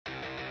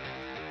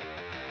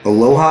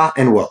Aloha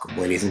and welcome,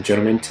 ladies and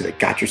gentlemen, to the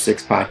Got Your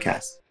Six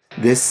podcast.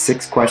 This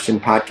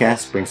six-question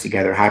podcast brings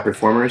together high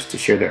performers to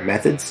share their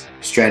methods,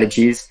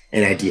 strategies,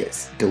 and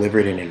ideas,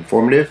 delivered in an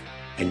informative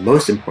and,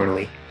 most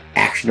importantly,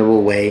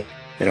 actionable way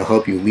that'll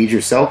help you lead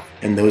yourself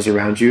and those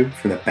around you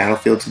from the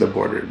battlefield to the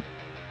boardroom.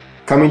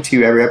 Coming to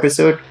you every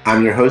episode,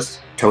 I'm your host,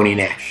 Tony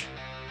Nash.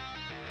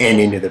 And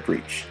into the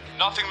breach.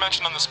 Nothing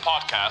mentioned on this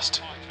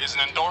podcast is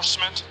an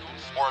endorsement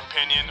or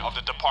opinion of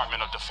the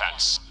Department of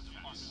Defense.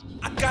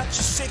 I got your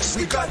six,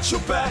 we got your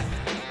back.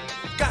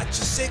 Got your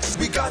six,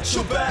 we got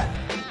your back.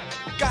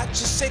 Got your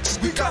six,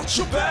 we got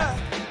your back.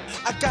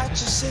 I got your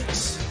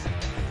six.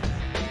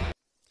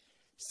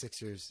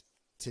 Sixers,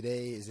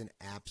 today is an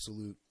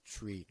absolute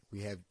treat.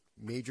 We have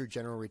Major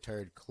General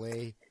retired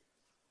Clay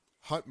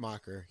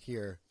Hutmacher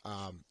here.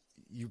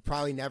 You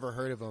probably never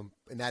heard of him,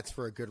 and that's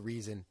for a good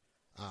reason.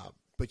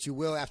 But you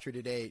will, after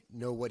today,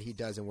 know what he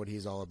does and what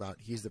he's all about.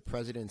 He's the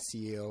president and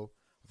CEO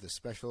of the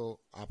Special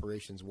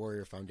Operations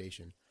Warrior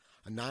Foundation,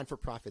 a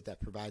non-for-profit that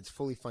provides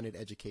fully funded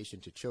education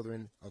to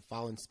children of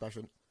fallen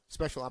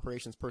special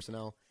operations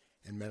personnel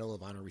and Medal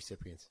of Honor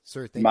recipients.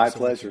 Sir, thank My you so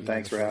pleasure. much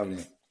Thanks for having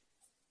me.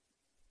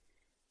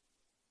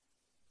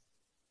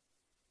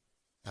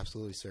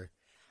 Absolutely, sir.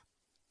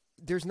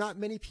 There's not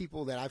many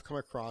people that I've come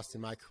across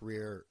in my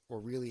career or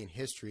really in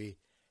history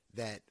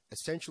that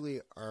essentially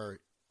are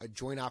a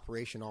joint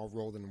operation all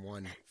rolled in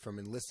one, from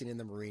enlisting in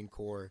the Marine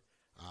Corps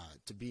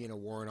to being a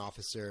warrant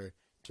officer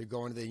to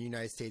going to the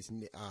United States,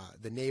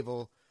 the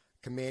Naval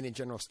Command and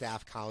General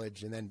Staff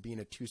College, and then being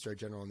a two-star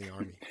general in the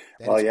Army.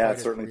 Well, yeah, it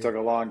certainly took a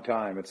long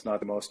time. It's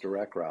not the most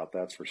direct route,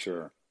 that's for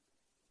sure.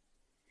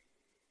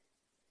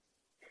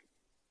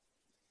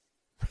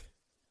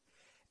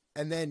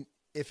 And then,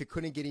 if it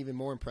couldn't get even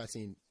more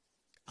impressive,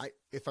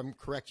 if I'm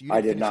correct, I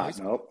did not.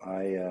 Nope.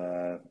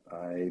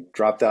 I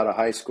dropped out of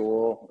high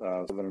school,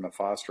 was living in a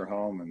foster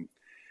home, and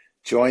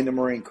joined the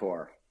Marine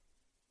Corps.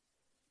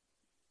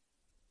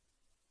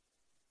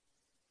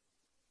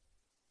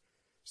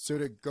 So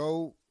to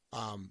go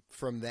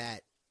from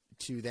that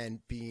to then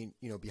being,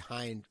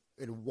 behind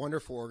a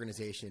wonderful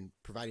organization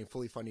providing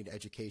fully funded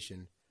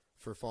education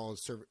for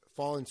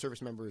fallen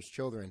service members'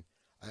 children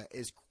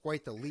is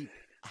quite the leap.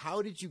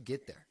 How did you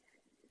get there?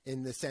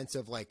 In the sense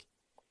of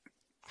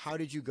how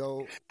did you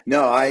go?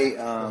 No,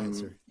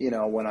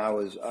 when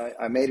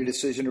I made a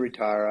decision to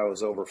retire. I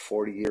was over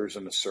 40 years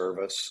in the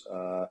service.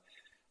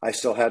 I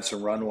still had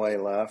some runway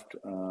left.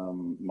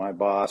 My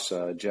boss,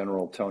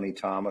 General Tony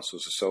Thomas,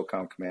 was a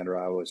SOCOM commander.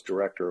 I was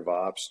director of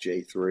ops,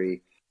 J3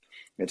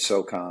 at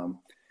SOCOM.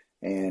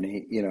 And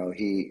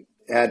he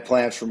had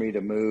plans for me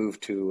to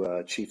move to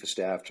a chief of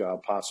staff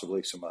job,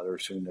 possibly some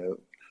others,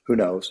 who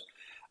knows.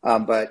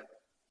 But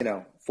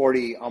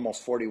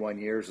almost 41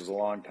 years is a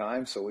long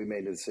time. So we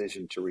made the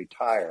decision to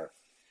retire,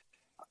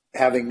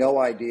 having no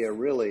idea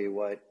really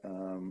what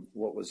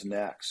was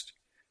next.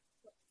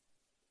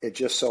 It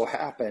just so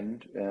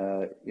happened,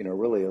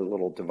 really a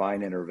little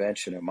divine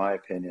intervention, in my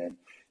opinion,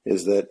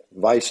 is that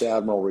Vice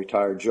Admiral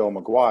retired Joe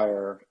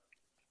McGuire,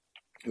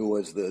 who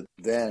was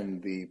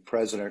then the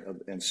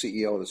president and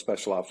CEO of the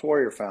Special Ops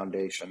Warrior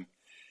Foundation,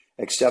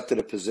 accepted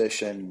a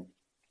position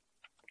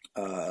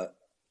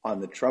on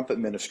the Trump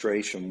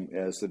administration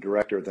as the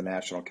director of the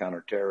National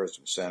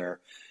Counterterrorism Center.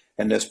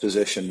 And this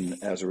position,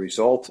 as a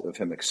result of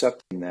him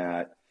accepting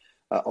that,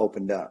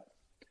 opened up.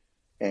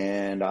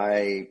 And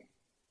I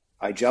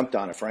jumped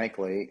on it,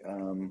 frankly.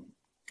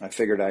 I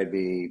figured I'd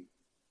be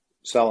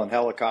selling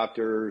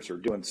helicopters or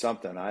doing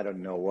something. I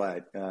don't know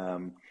what.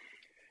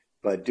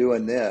 But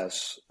doing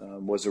this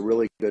was a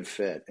really good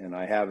fit, and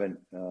I haven't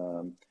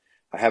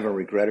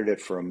regretted it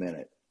for a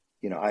minute.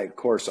 I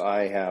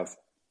have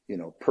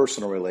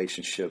personal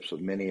relationships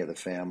with many of the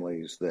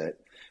families that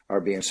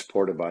are being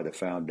supported by the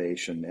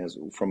foundation,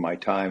 from my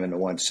time in the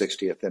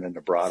 160th and in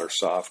the broader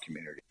SOF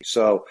community.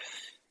 So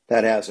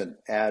that adds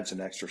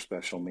an extra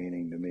special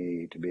meaning to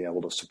me to be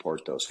able to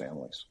support those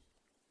families.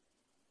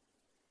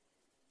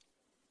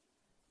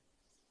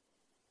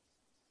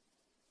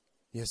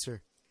 Yes, sir.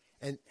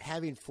 And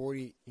having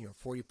 40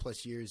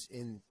 plus years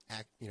in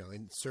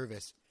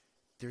service,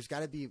 there's got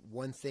to be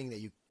one thing that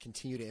you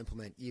continue to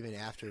implement even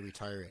after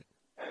retirement.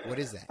 What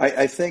is that?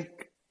 I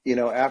think,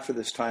 after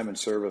this time in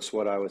service,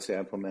 what I would say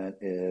implement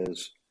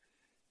is,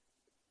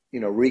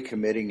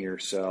 recommitting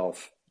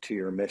yourself to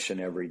your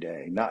mission every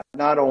day. Not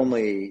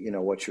only,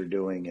 what you're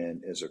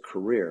doing as a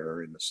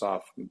career in the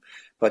SOF,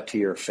 but to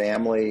your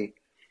family,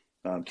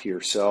 to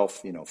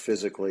yourself,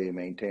 physically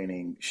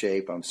maintaining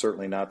shape. I'm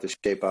certainly not the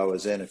shape I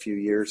was in a few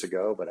years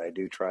ago, but I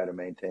do try to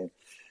maintain.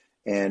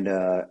 And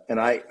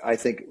I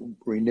think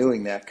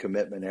renewing that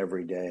commitment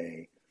every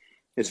day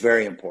is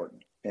very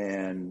important.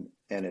 And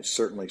it's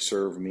certainly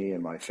served me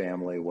and my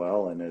family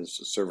well, and is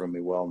serving me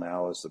well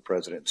now as the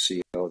president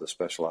and CEO of the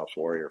Special Ops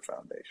Warrior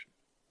Foundation.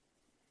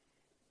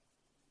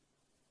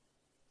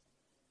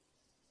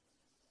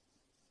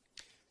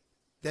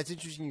 That's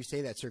interesting you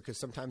say that, sir, because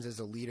sometimes as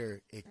a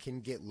leader, it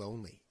can get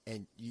lonely,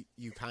 and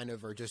you kind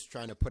of are just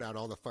trying to put out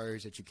all the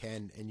fires that you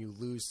can, and you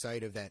lose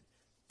sight of that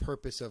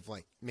purpose of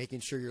making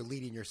sure you're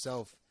leading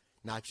yourself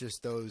not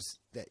just those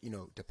that,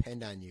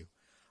 depend on you.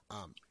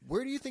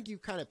 Where do you think you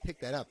kind of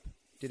picked that up?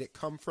 Did it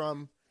come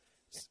from,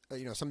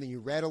 something you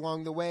read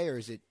along the way, or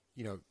is it,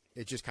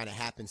 it just kind of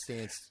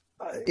happenstance?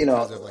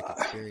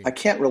 Experience? I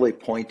can't really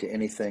point to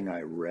anything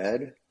I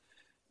read.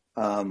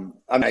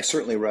 I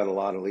certainly read a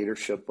lot of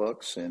leadership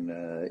books and,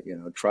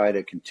 try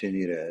to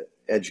continue to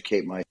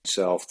educate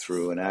myself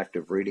through an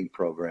active reading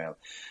program.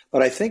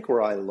 But I think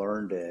where I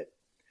learned it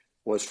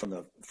was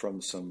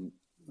from some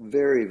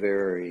very,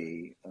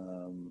 very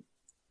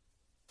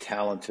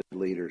talented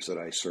leaders that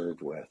I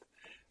served with.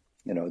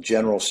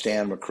 General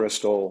Stan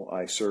McChrystal,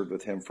 I served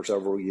with him for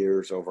several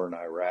years over in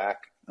Iraq.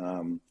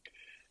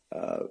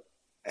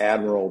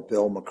 Admiral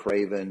Bill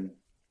McRaven,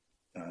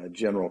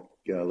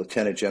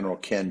 Lieutenant General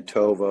Ken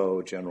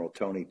Tovo, General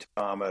Tony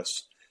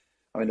Thomas.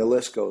 I mean, the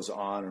list goes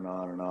on and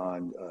on and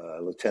on.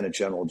 Lieutenant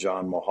General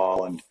John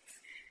Mulholland.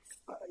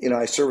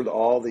 I served with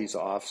all these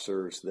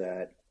officers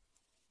that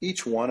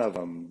each one of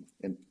them,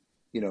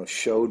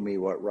 showed me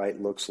what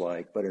right looks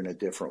like, but in a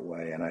different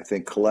way. And I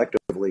think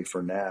collectively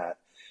for Nat,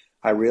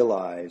 I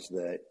realized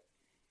that,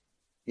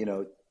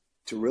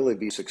 to really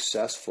be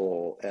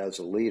successful as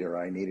a leader,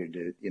 I needed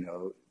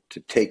to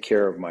take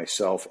care of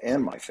myself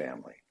and my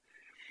family.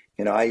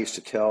 I used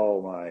to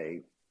tell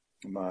my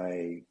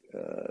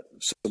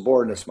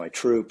subordinates, my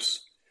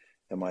troops,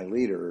 and my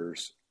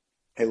leaders,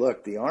 hey,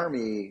 look, the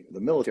Army, the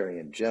military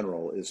in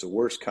general, is the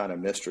worst kind of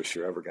mistress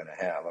you're ever going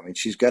to have. I mean,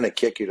 she's going to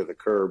kick you to the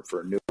curb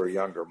for a newer,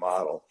 younger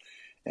model,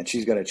 and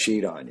she's going to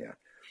cheat on you.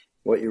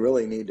 What you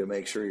really need to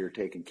make sure you're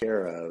taken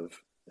care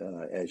of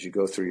as you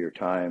go through your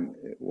time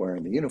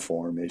wearing the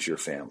uniform is your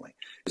family.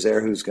 Is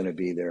there who's going to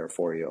be there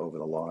for you over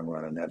the long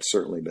run, and that's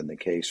certainly been the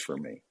case for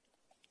me.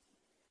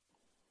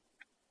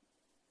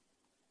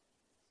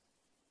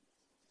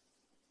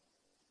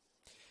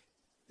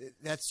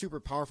 That's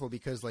super powerful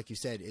because, like you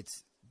said,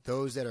 it's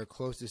those that are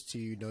closest to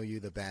you know you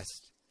the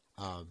best,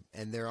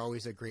 and they're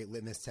always a great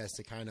litmus test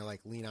to kind of like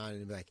lean on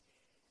and be like,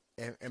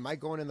 am I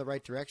going in the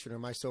right direction, or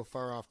am I so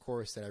far off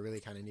course that I really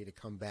kind of need to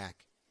come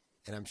back?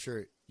 And I'm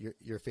sure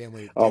your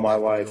family. Oh, my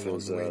wife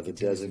is the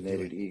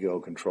designated ego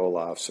control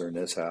officer in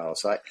this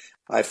house.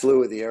 I flew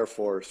with the Air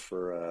Force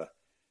for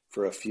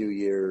a few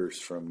years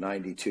from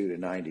 92 to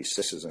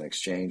 96 as an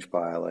exchange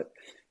pilot.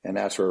 And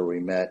that's where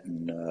we met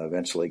and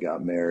eventually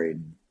got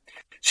married.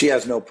 She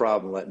has no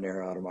problem letting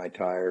air out of my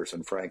tires.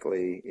 And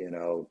frankly,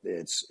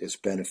 it's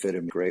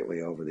benefited me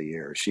greatly over the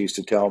years. She used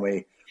to tell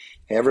me,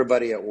 hey,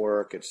 everybody at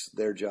work, it's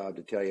their job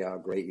to tell you how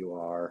great you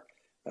are.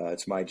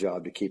 It's my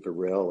job to keep it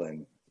real.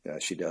 And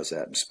she does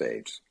that in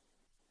spades.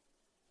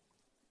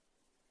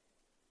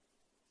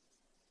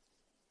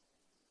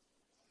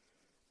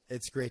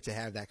 It's great to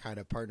have that kind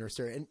of partner,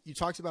 sir. And you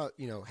talked about,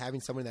 having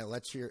someone that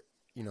lets your,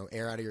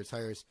 air out of your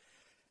tires.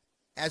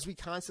 As we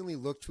constantly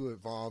look to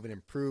evolve and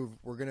improve,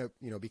 we're going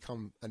to,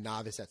 become a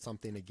novice at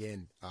something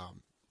again.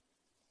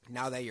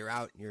 Now that you're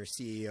out and you're a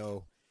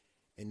CEO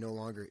and no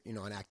longer,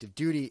 on active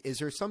duty, is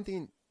there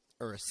something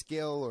or a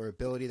skill or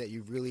ability that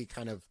you've really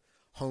kind of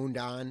honed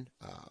on,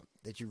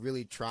 that you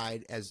really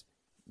tried as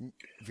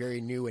very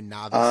new and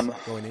novice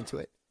going into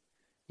it?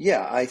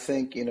 Yeah, I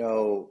think,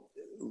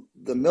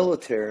 the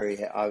military,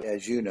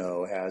 as you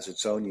know, has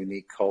its own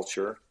unique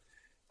culture.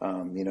 A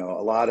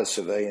lot of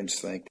civilians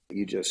think that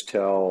you just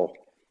tell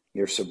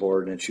your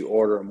subordinates, you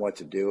order them what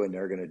to do, and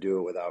they're going to do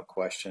it without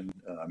question.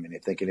 I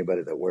think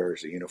anybody that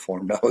wears a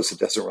uniform knows it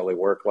doesn't really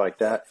work like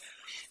that.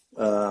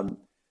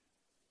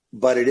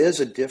 But it is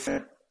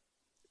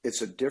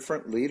it's a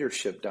different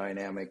leadership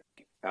dynamic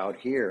out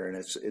here, and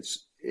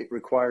it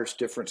requires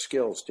different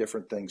skills,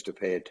 different things to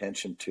pay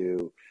attention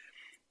to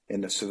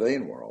in the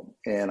civilian world.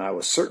 And I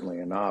was certainly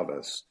a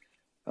novice.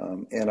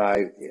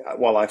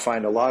 While I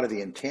find a lot of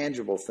the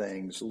intangible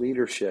things,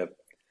 leadership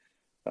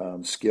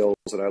skills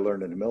that I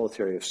learned in the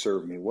military have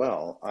served me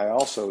well, I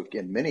also,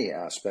 in many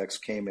aspects,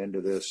 came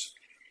into the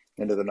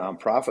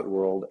nonprofit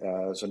world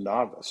as a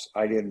novice.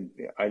 I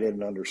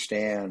didn't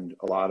understand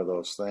a lot of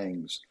those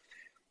things.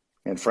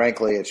 And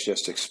frankly, it's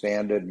just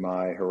expanded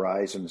my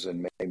horizons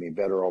and made me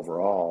better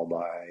overall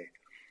by,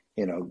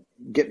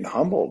 getting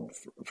humbled,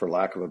 for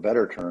lack of a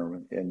better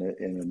term, in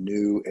a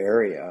new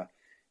area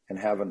and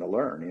having to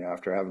learn,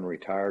 after having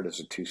retired as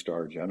a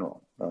 2-star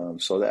general.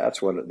 So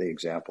that's what the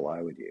example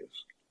I would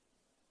use.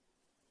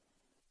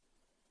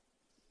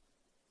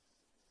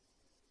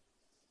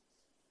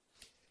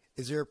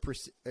 Is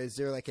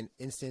there like an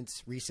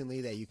instance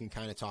recently that you can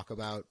kind of talk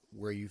about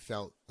where you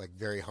felt like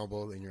very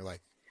humbled and you're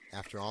like,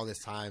 after all this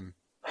time,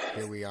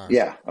 here we are?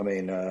 Yeah.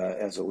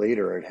 As a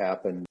leader, it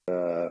happened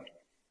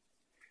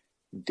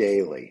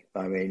daily.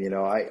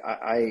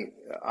 I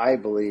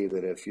believe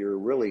that if you're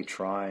really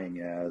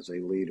trying as a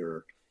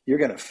leader, you're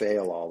going to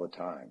fail all the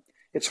time.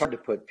 It's hard to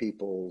put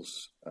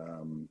people's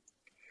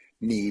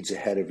needs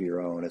ahead of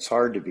your own. It's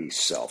hard to be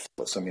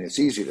selfless. It's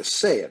easy to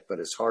say it, but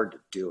it's hard to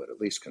do it, at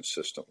least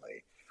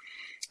consistently.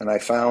 And I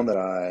found that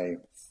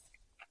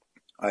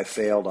I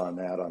failed on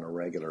that on a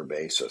regular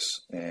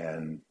basis.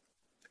 And,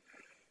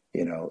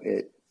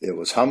 it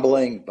was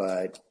humbling,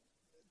 but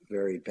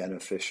very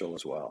beneficial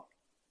as well.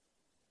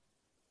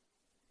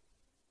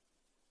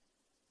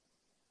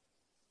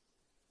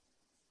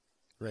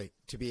 Right.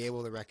 To be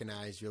able to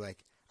recognize you're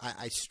like,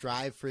 I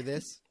strive for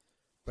this,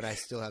 but I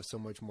still have so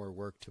much more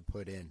work to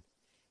put in.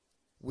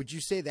 Would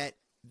you say that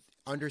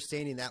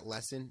understanding that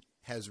lesson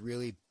has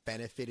really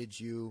benefited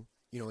you,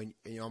 in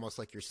almost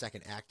like your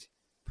second act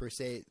per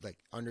se, like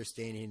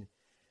understanding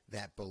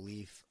that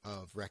belief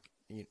of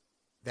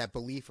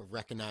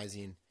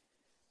recognizing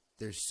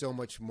there's so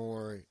much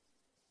more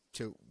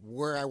to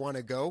where I want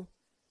to go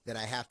that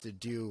I have to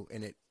do,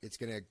 and there's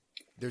going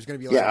to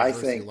be a lot of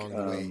adversity along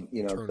the way.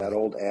 That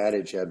old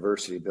adage,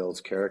 adversity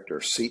builds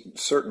character,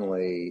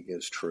 certainly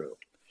is true.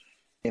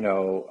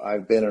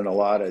 I've been in a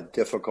lot of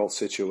difficult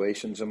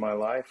situations in my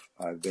life.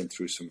 I've been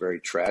through some very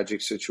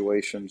tragic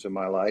situations in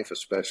my life,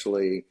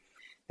 especially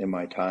in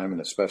my time in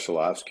the special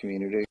ops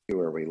community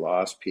where we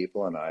lost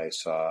people, and I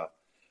saw,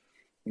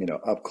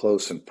 up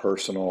close and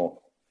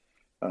personal,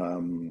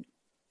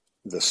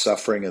 the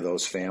suffering of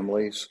those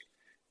families.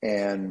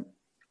 And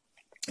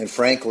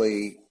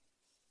frankly,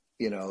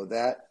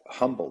 that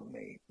humbled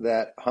me.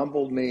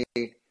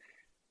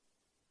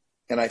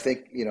 And I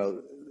think,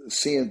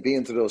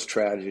 being through those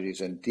tragedies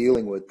and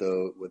dealing with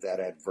that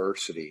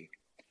adversity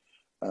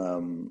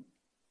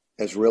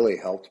has really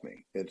helped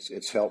me.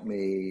 It's helped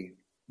me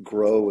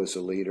grow as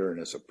a leader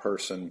and as a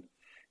person,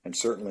 and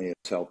certainly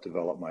it's helped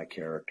develop my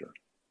character.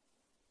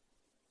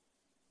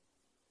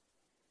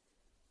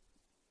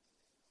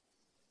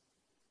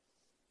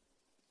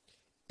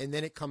 And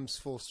then it comes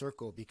full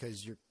circle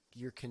because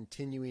you're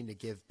continuing to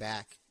give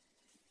back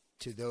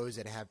to those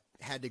that have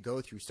had to go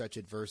through such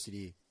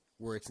adversity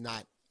where it's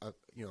not a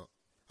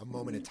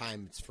moment in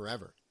time, it's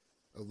forever,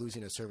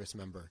 losing a service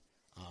member,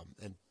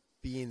 and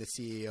being the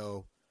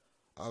CEO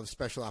of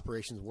Special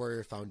Operations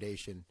Warrior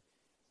Foundation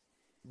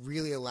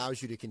really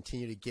allows you to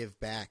continue to give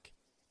back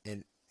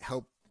and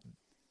help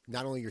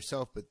not only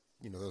yourself, but,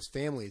 those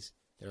families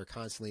that are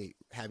constantly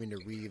having to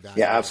reevaluate.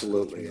 Yeah,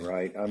 absolutely.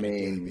 Right. I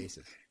mean,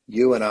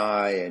 you and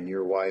I and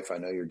your wife, I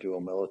know you're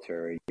dual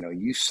military,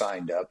 you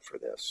signed up for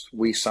this.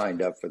 We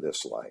signed up for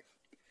this life.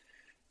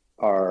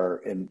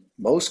 In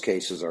most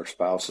cases, our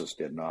spouses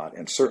did not,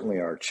 and certainly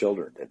our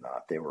children did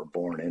not. They were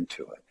born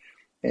into it.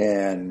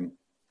 And,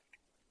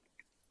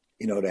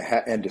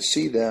 to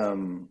see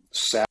them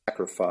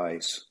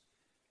sacrifice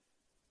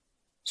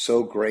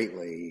so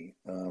greatly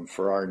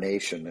for our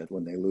nation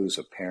when they lose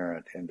a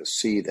parent, and to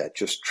see that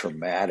just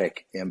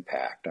traumatic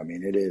impact. I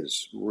mean, it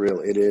is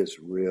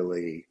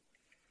really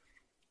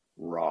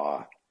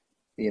raw,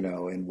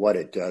 and what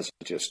it does,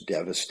 it just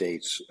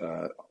devastates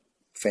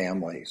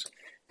families.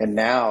 And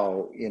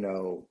now,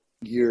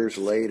 years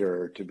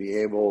later, to be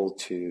able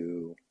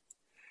to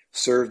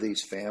serve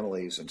these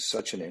families in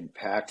such an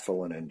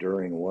impactful and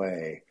enduring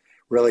way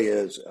really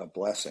is a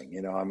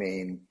blessing.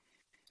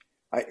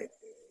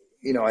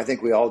 I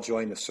think we all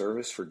join the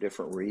service for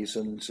different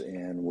reasons,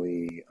 and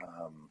we,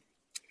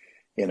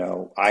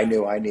 I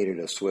knew I needed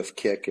a swift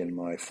kick in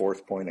my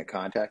fourth point of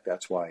contact.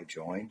 That's why I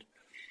joined.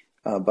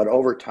 But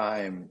over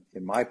time,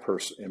 in my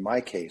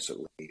case at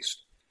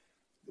least,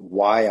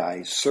 why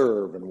I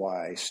serve and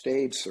why I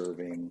stayed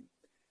serving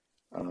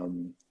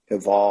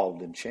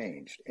evolved and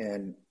changed.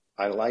 And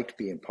I liked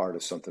being part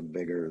of something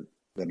bigger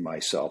than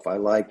myself. I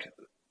liked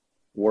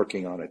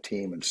working on a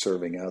team and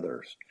serving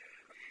others.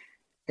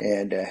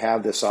 And to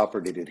have this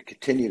opportunity to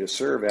continue to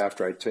serve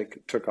after I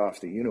took off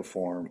the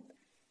uniform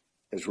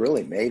has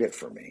really made it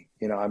for me.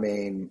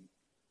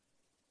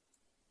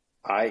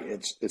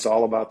 It's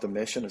all about the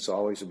mission. It's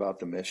always about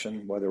the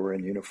mission, whether we're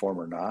in uniform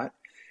or not.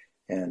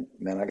 And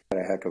man, I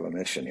got a heck of a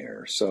mission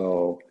here.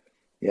 So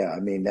yeah,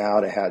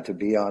 now to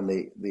be on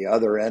the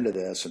other end of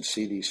this and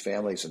see these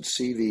families and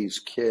see these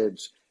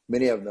kids,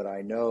 many of them that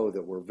I know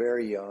that were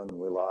very young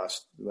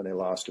when they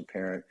lost a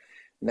parent,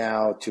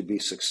 now to be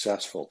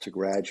successful, to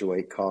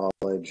graduate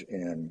college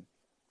and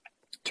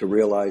to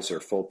realize their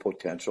full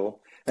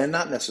potential. And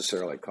not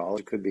necessarily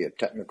college, it could be a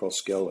technical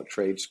skill, a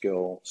trade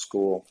skill,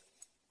 school,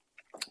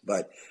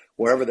 but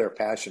wherever their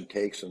passion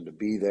takes them, to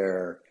be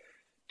there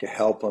to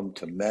help them,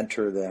 to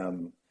mentor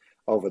them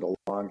over the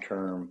long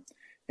term,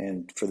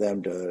 and for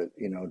them to,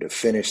 to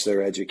finish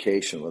their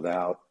education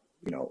without,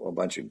 a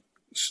bunch of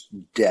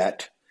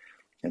debt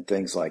and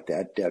things like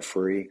that, debt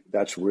free.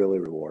 That's really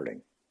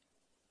rewarding.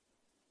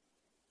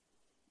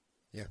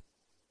 Yeah.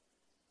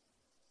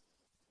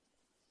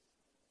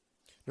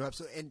 No,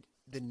 absolutely. And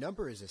the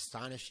number is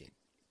astonishing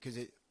because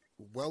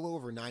well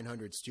over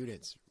 900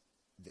 students.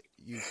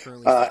 You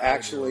currently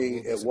actually,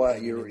 it was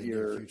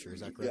future. Is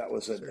that correct? That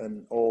was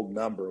an old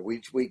number.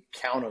 We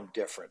count them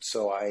different.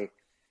 So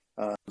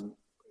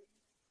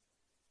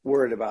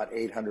we're at about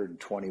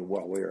 820.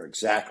 Well, we're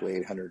exactly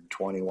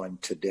 821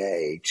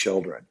 today.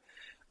 Children.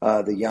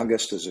 The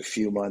youngest is a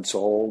few months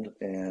old,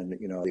 and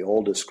the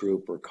oldest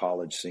group are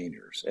college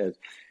seniors.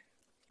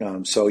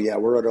 So yeah,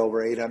 we're at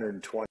over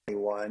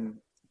 821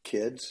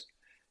 kids,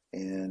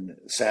 and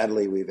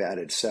sadly, we've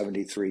added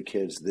 73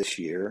 kids this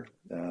year.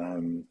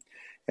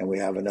 And we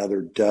have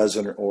another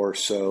dozen or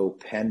so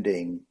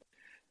pending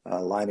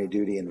line of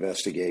duty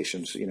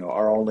investigations.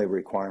 Our only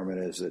requirement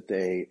is that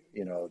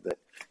that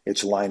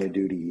it's line of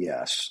duty,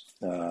 yes.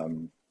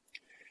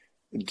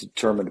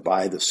 determined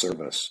by the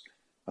service.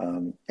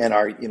 And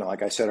our,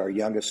 like I said, our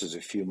youngest is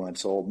a few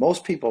months old.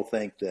 Most people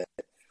think that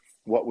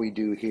what we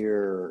do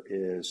here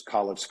is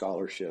college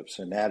scholarships,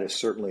 and that is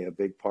certainly a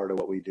big part of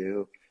what we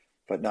do,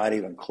 but not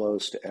even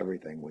close to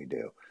everything we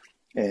do.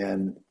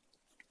 And,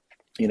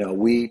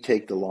 we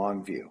take the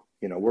long view.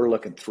 We're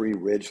looking 3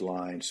 ridge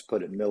lines,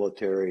 put it in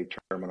military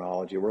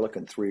terminology. We're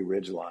looking 3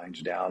 ridge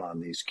lines down on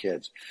these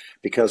kids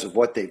because of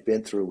what they've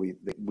been through.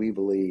 We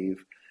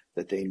believe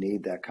that they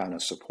need that kind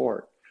of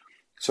support.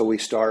 So we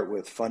start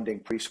with funding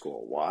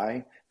preschool.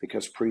 Why?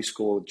 Because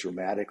preschool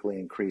dramatically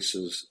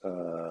increases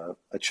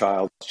a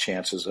child's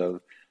chances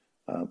of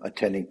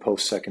attending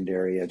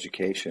post-secondary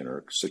education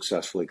or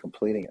successfully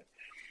completing it.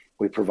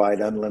 We provide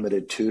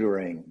unlimited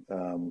tutoring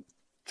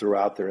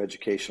throughout their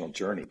educational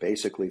journey,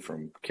 basically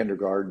from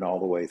kindergarten all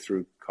the way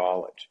through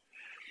college.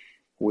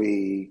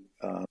 We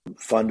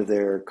fund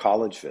their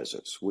college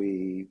visits.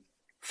 We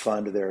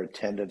fund their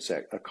attendance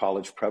at a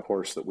college prep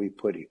course that we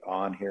put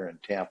on here in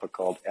Tampa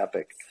called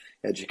EPIC,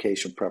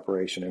 Education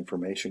Preparation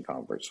Information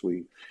Conference.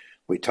 We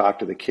talk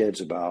to the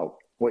kids about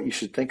what you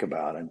should think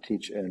about and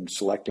teach and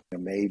selecting a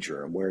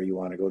major and where you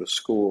want to go to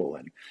school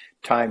and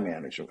time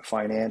management,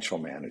 financial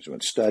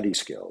management, study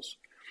skills.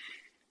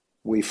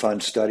 We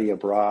fund study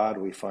abroad,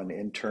 we fund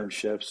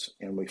internships,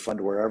 and we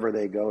fund wherever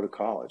they go to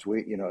college.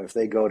 If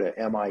they go to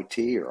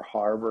MIT or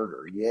Harvard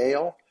or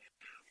Yale,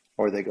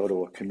 or they go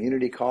to a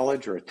community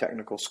college or a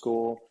technical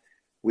school,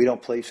 we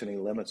don't place any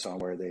limits on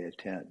where they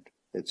attend.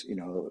 It's,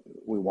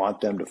 we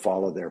want them to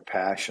follow their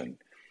passion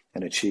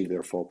and achieve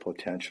their full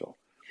potential.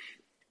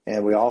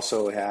 And we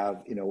also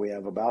have, we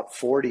have about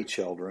 40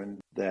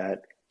 children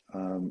that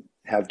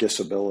have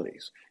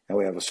disabilities. And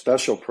we have a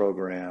special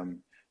program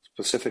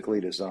specifically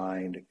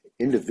designed,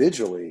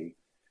 individually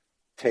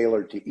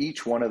tailored to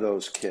each one of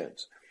those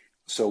kids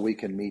so we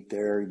can meet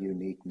their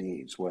unique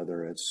needs,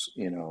 whether it's,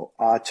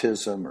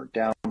 autism or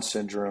Down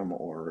syndrome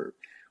or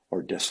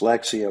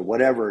dyslexia,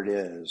 whatever it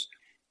is,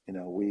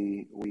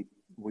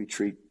 we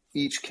treat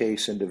each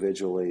case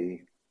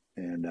individually,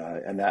 and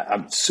that,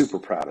 I'm super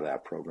proud of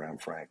that program,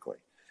 frankly.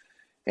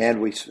 And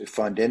we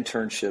fund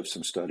internships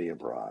and study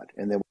abroad,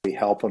 and then we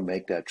help them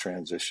make that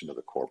transition to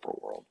the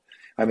corporate world.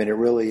 I mean, it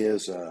really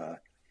is a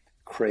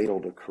cradle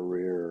to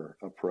career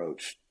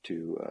approach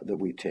to that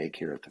we take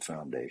here at the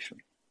foundation.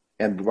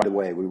 And by the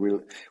way,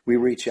 we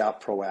reach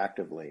out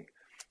proactively.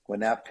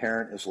 When that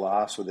parent is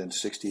lost within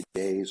 60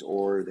 days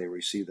or they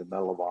receive the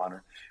Medal of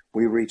Honor,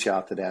 we reach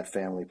out to that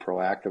family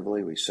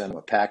proactively. We send them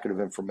a packet of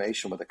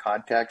information with a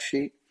contact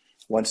sheet.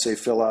 Once they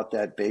fill out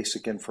that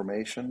basic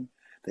information,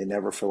 they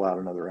never fill out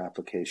another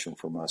application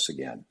from us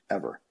again,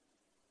 ever.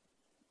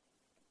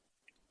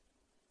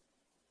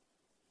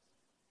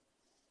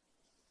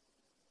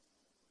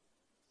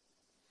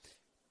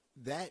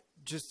 That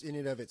just in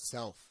and of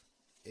itself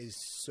is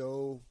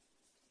so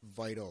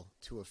vital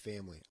to a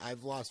family.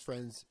 I've lost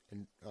friends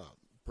and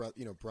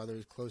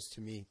brothers close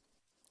to me,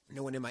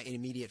 no one in my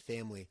immediate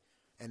family,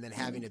 and then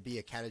having to be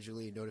a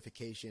casualty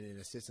notification and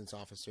assistance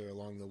officer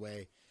along the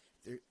way.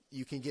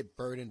 You can get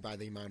burdened by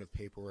the amount of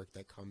paperwork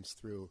that comes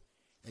through,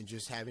 and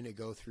just having to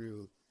go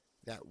through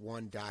that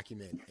one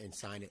document and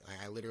sign it.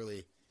 I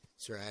literally,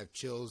 sir, I have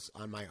chills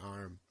on my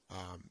arm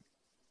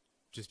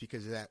just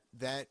because of that.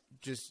 That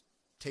just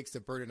takes the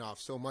burden off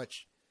so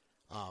much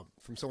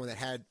from someone that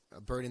had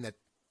a burden that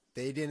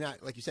they did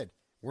not, like you said,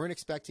 weren't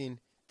expecting,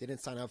 didn't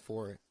sign up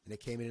for it, and it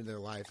came into their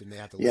life, and they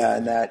have to. Yeah,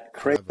 and that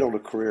cradle to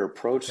career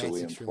approach that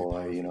we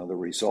employ, the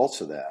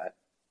results of that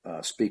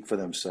speak for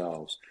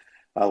themselves.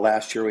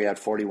 Last year we had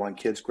 41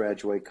 kids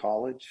graduate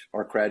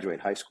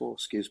high school,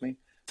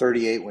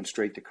 38 went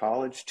straight to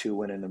college, 2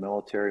 went in the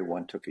military,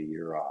 1 took a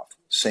year off.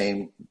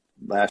 Same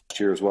last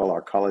year as well,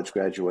 our college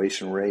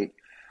graduation rate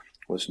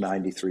was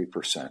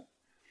 93%.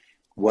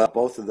 Well,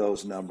 both of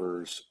those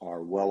numbers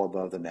are well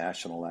above the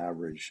national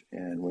average.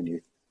 And when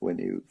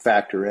you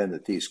factor in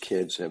that these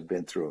kids have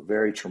been through a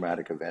very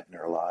traumatic event in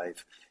their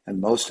life, and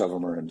most of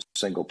them are in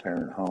single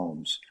parent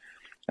homes,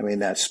 I mean,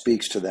 that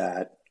speaks to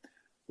that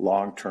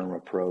long-term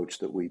approach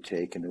that we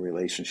take in the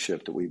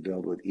relationship that we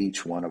build with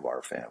each one of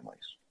our families.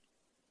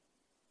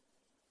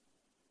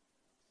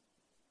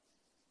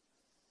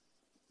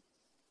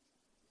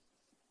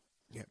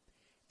 Yeah.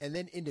 And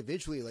then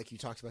individually, like you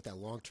talked about that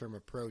long-term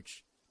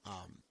approach,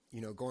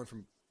 going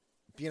from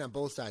being on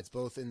both sides,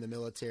 both in the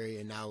military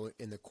and now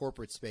in the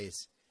corporate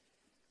space.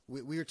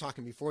 We were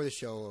talking before the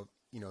show,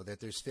 that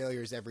there's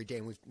failures every day,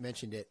 and we've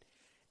mentioned it.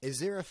 Is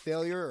there a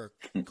failure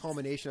or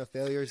culmination of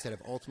failures that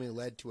have ultimately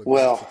led to a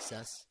great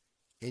success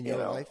in your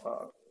life?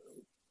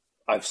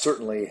 I've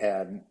certainly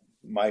had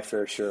my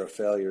fair share of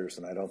failures,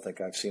 and I don't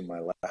think I've seen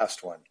my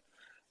last one.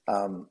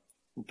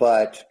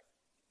 But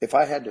if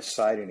I had to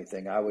cite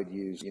anything, I would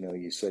use,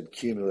 you said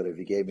cumulative.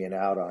 You gave me an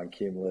out on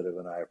cumulative,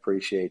 and I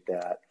appreciate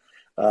that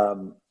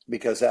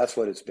because that's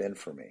what it's been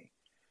for me.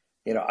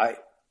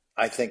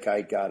 I think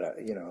I got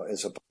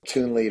as a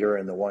platoon leader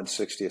in the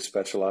 160th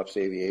Special Ops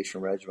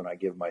Aviation Regiment, I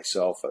give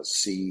myself a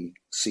C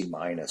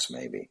minus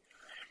maybe.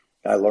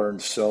 I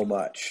learned so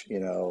much,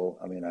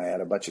 I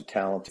had a bunch of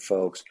talented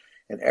folks,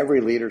 in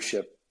every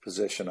leadership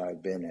position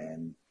I've been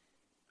in,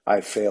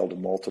 I've failed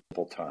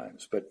multiple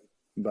times, but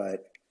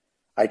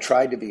I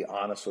tried to be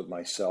honest with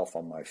myself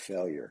on my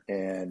failure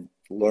and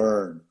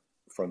learn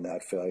from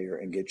that failure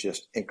and get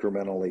just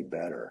incrementally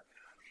better.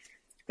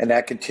 And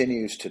that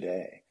continues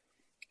today.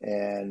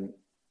 And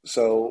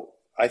so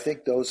I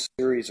think those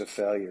series of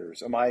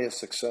failures, am I a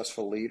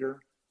successful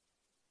leader?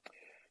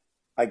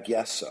 I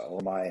guess so.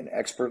 Am I an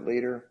expert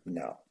leader?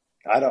 No,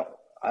 I don't,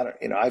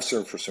 I've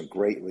served for some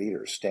great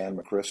leaders, Stan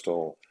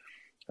McChrystal,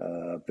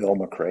 Bill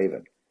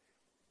McCraven.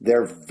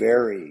 They're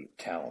very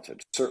talented,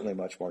 certainly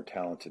much more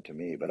talented to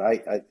me, but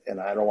I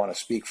don't want to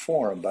speak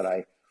for them,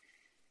 but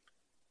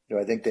do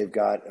I think they've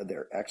got,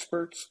 they're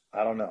experts?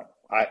 I don't know.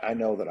 I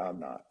know that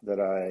I'm not, that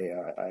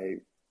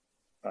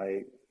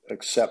I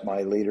accept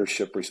my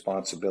leadership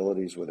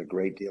responsibilities with a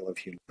great deal of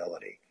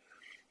humility,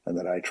 and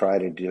that I try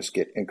to just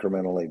get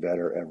incrementally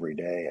better every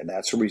day. And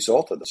that's a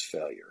result of this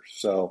failure.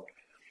 So,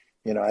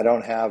 I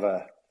don't have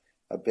a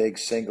big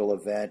single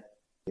event,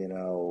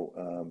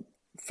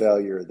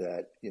 failure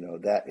that,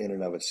 that in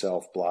and of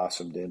itself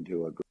blossomed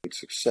into a great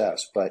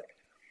success. But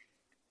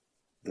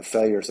the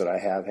failures that I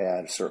have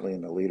had, certainly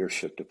in the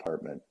leadership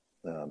department,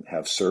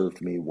 have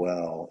served me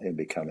well in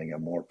becoming a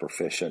more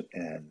proficient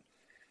and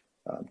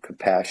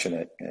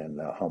compassionate and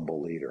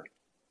humble leader.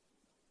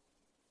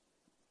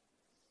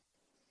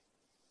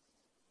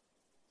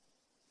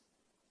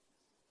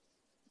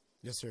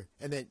 Yes, sir.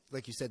 And then,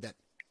 like you said, that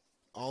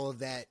all of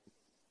that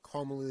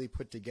calmly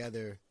put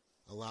together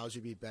allows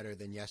you to be better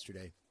than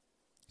yesterday.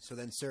 So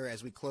then, sir,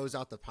 as we close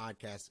out the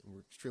podcast, and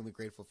we're extremely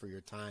grateful for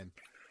your time,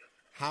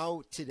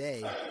 how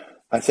today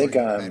I think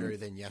I'm better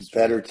than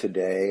yesterday? Better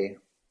today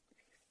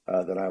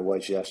than I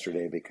was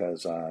yesterday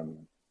because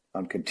I'm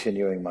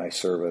continuing my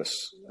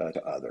service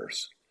to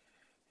others.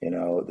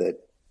 That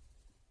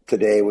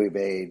today we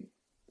made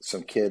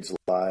some kids'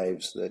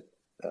 lives that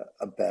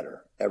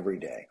better every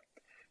day.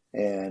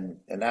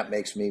 And that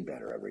makes me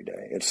better every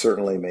day. It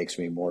certainly makes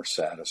me more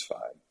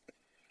satisfied.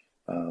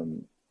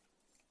 And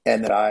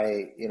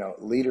that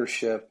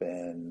leadership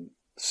and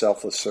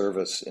selfless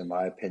service, in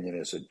my opinion,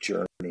 is a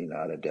journey,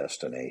 not a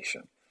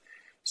destination.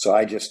 So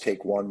I just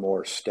take one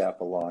more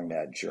step along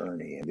that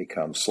journey and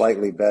become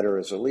slightly better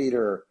as a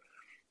leader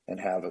and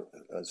have a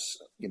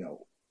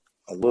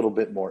little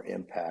bit more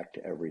impact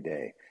every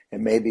day.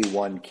 And maybe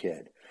one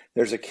kid.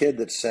 There's a kid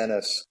that sent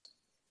us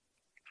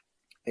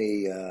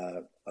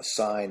a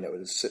sign that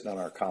was sitting on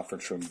our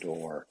conference room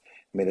door.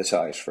 I mean, that's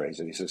how I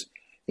phrase it. He says,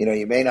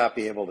 you may not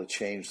be able to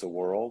change the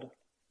world,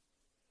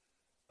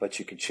 but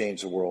you can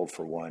change the world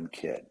for one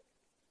kid.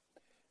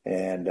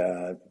 And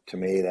to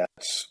me,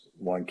 that's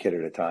one kid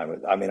at a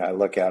time. I mean, I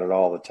look at it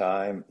all the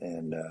time,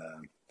 and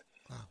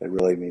it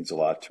really means a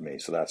lot to me.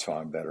 So that's how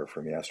I'm better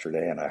from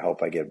yesterday, and I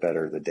hope I get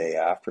better the day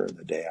after and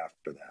the day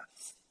after that.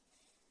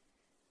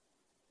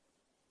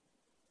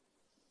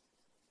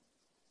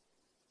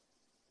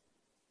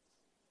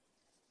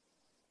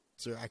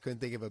 Sir, I couldn't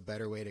think of a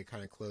better way to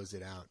kind of close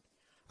it out.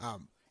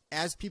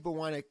 As people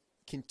want to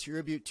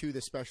contribute to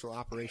the Special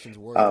Operations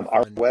Warrior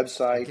our Fund,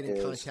 website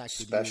is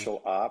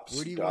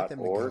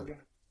specialops.org.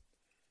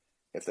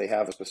 If they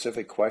have a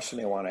specific question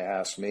they want to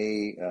ask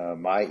me,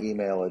 my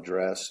email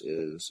address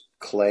is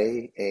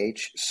Clay,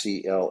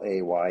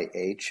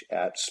 HCLAYH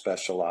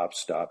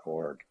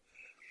 @specialops.org.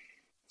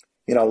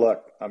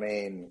 Look, I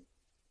mean,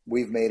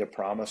 we've made a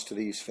promise to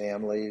these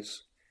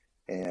families,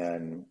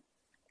 and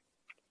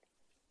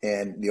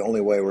the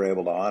only way we're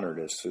able to honor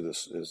it is through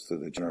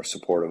the generous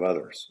support of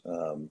others.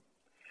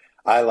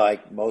 I,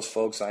 like most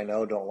folks I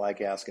know, don't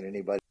like asking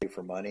anybody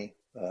for money,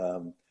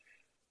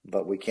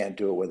 but we can't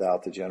do it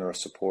without the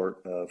generous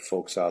support of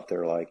folks out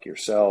there like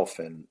yourself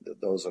and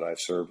those that I've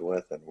served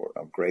with. And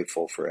I'm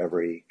grateful for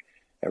every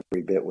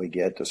bit we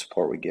get, the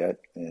support we get,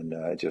 and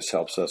it just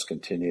helps us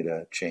continue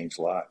to change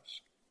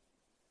lives.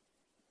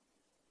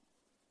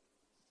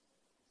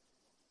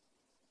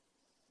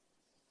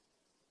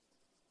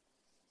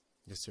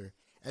 Yes, sir.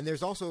 And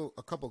there's also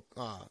a couple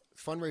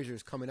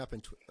fundraisers coming up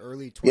in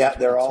early 2022. Yeah,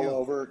 they're all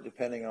over,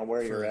 depending on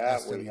where you're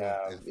at. We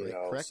have,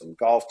 some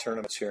golf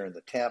tournaments here in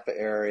the Tampa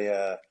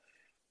area.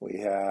 We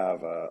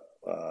have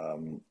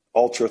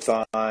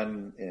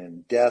Ultrathon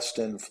in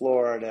Destin,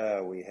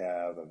 Florida. We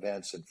have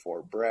events in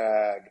Fort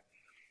Bragg,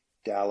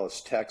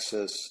 Dallas,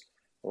 Texas.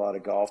 A lot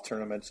of golf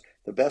tournaments.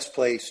 The best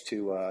place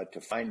to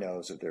find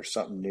those, if there's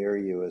something near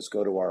you, is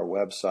go to our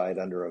website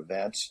under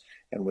events,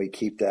 and we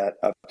keep that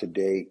up to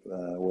date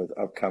with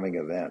upcoming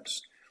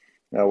events.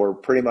 Now, we're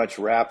pretty much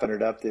wrapping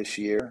it up this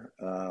year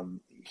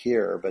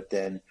here, but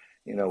then,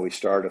 we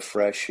start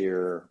afresh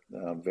here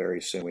very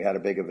soon. We had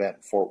a big event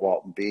in Fort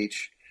Walton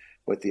Beach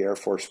with the Air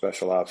Force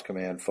Special Ops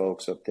Command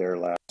folks up there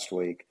last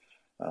week.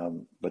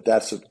 But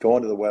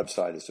going to the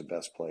website is the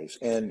best place.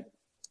 And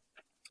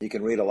you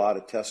can read a lot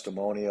of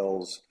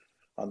testimonials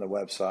on the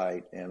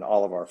website, and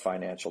all of our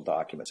financial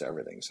documents,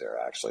 everything's there,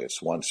 actually.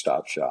 It's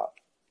one-stop shop.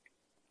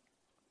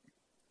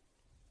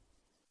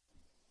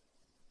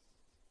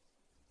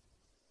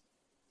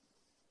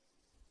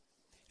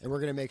 And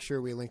we're going to make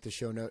sure we link the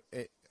show note,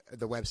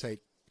 the website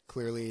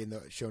clearly in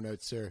the show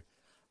notes, sir.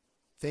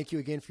 Thank you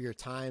again for your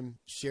time,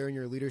 sharing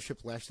your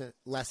leadership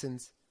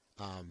lessons,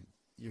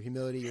 your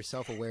humility, your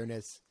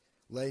self-awareness,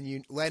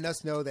 letting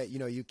us know that,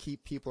 you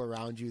keep people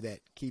around you that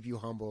keep you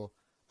humble,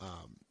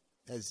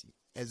 as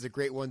the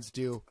great ones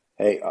do.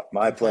 Hey,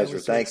 my pleasure.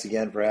 Thanks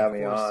again for having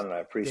me on, and I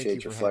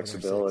appreciate your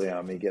flexibility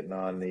on me getting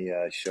on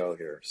the show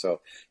here.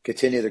 So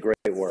continue the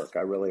great work.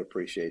 I really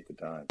appreciate the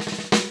time.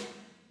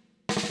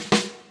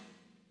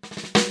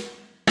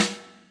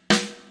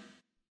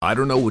 I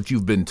don't know what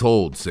you've been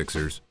told,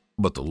 Sixers,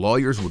 but the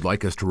lawyers would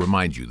like us to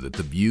remind you that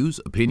the views,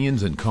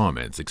 opinions, and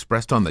comments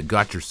expressed on the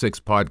Got Your Six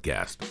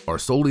podcast are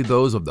solely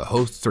those of the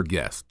hosts or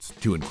guests,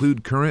 to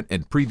include current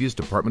and previous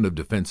Department of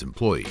Defense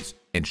employees,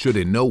 and should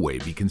in no way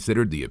be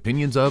considered the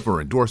opinions of or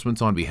endorsements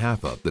on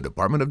behalf of the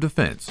Department of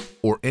Defense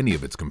or any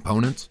of its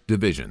components,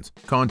 divisions,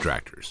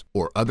 contractors,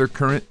 or other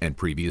current and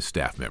previous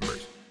staff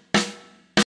members.